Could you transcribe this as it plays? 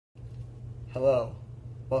Hello,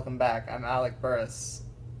 welcome back. I'm Alec Burriss,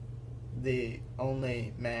 the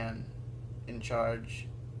only man in charge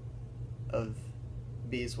of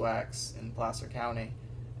beeswax in Placer County,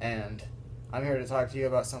 and I'm here to talk to you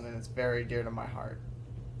about something that's very dear to my heart,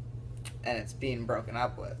 and it's being broken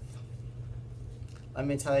up with. Let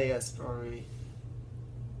me tell you a story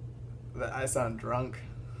that I sound drunk.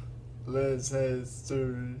 Let's say a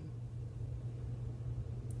story.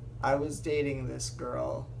 I was dating this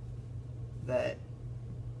girl that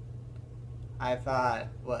I thought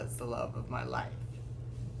was the love of my life,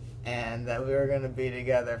 and that we were going to be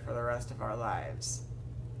together for the rest of our lives,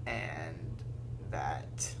 and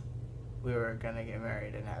that we were going to get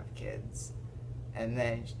married and have kids. And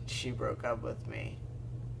then she broke up with me.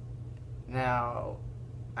 Now,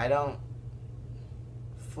 I don't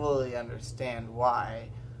fully understand why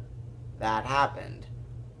that happened,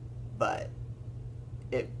 but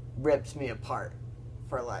it ripped me apart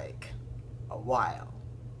for like a while.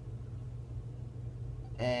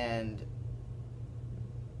 And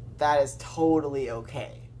that is totally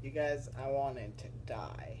okay. You guys, I wanted to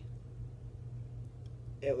die.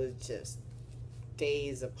 It was just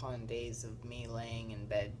days upon days of me laying in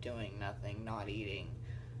bed doing nothing, not eating,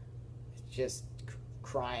 just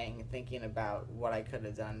crying, thinking about what I could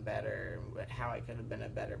have done better, how I could have been a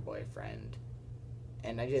better boyfriend.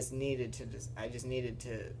 And I just needed to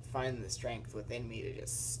find the strength within me to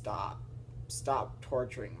just stop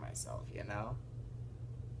torturing myself, you know?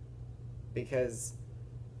 Because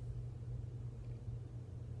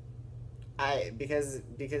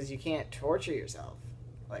you can't torture yourself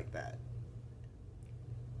like that.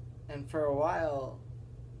 And for a while,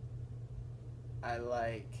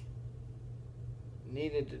 I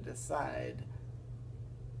needed to decide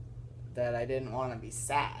that I didn't want to be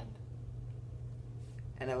sad.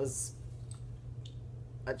 And it was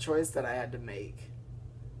a choice that I had to make,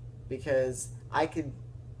 because I could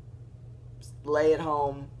lay at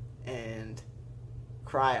home and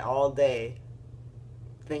cry all day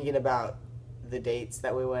thinking about the dates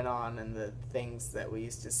that we went on and the things that we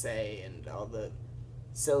used to say and all the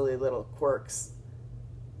silly little quirks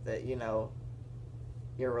that, you know,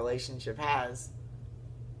 your relationship has.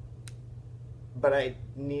 But I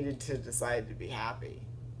needed to decide to be happy,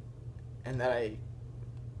 and that I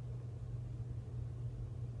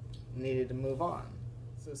needed to move on.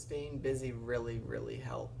 So staying busy really, really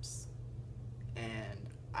helps.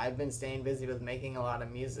 And I've been staying busy with making a lot of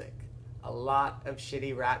music. A lot of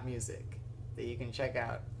shitty rap music that you can check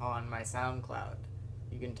out on my SoundCloud.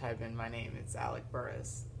 You can type in my name, it's Alec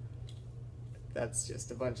Burriss. That's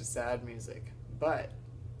just a bunch of sad music. But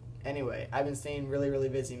anyway, I've been staying really, really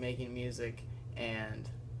busy making music, and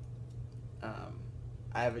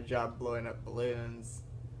I have a job blowing up balloons,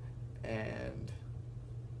 and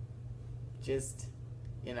just,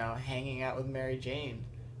 you know, hanging out with Mary Jane,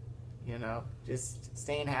 you know, just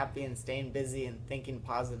staying happy and staying busy and thinking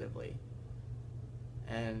positively,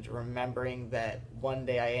 and remembering that one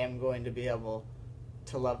day I am going to be able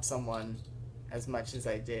to love someone as much as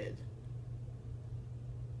I did,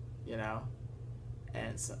 you know,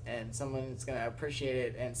 and someone's going to appreciate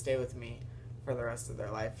it and stay with me for the rest of their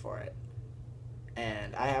life for it.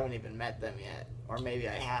 And I haven't even met them yet, or maybe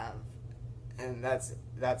I have, and that's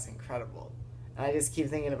incredible. And I just keep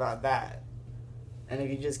thinking about that. And if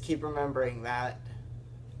you just keep remembering that,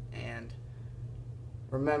 and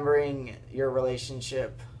remembering your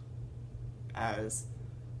relationship as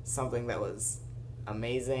something that was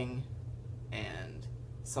amazing, and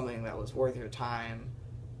something that was worth your time,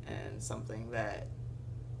 and something that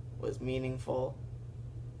was meaningful,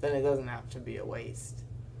 then it doesn't have to be a waste,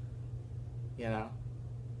 you know?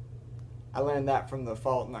 I learned that from The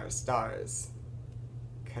Fault in Our Stars,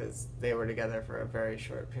 because they were together for a very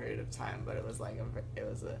short period of time, but it was like it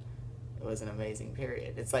was an amazing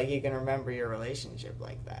period. It's like you can remember your relationship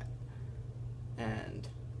like that. And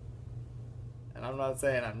I'm not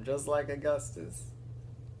saying I'm just like Augustus,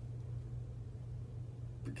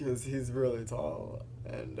 because he's really tall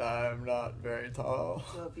and I'm not very tall.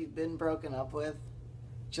 So if you've been broken up with,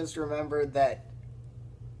 just remember that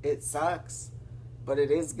it sucks, but it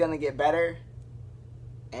is gonna get better.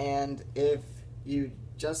 And if you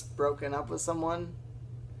just broken up with someone,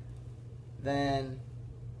 then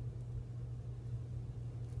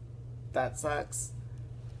that sucks.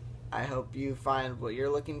 I hope you find what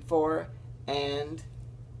you're looking for, and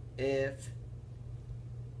if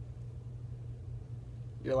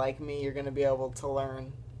you're like me, you're going to be able to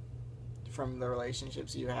learn from the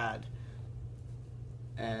relationships you had.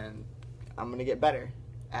 And I'm going to get better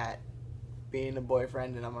at being a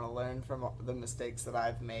boyfriend, and I'm going to learn from the mistakes that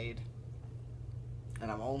I've made.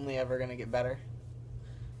 And I'm only ever going to get better.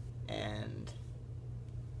 And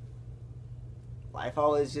Life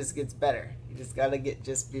always just gets better. You just gotta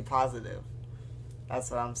just be positive.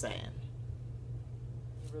 That's what I'm saying.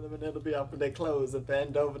 Rhythm and it'll be up with their clothes and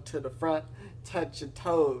bend over to the front, touch your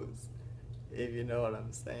toes. If you know what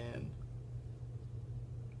I'm saying.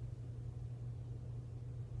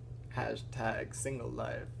 Hashtag single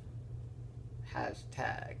life.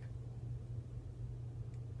 Hashtag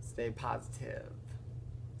stay positive.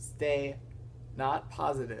 Stay not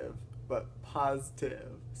positive, but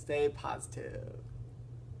positive. Stay positive.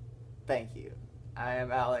 Thank you. I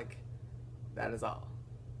am Alec. That is all.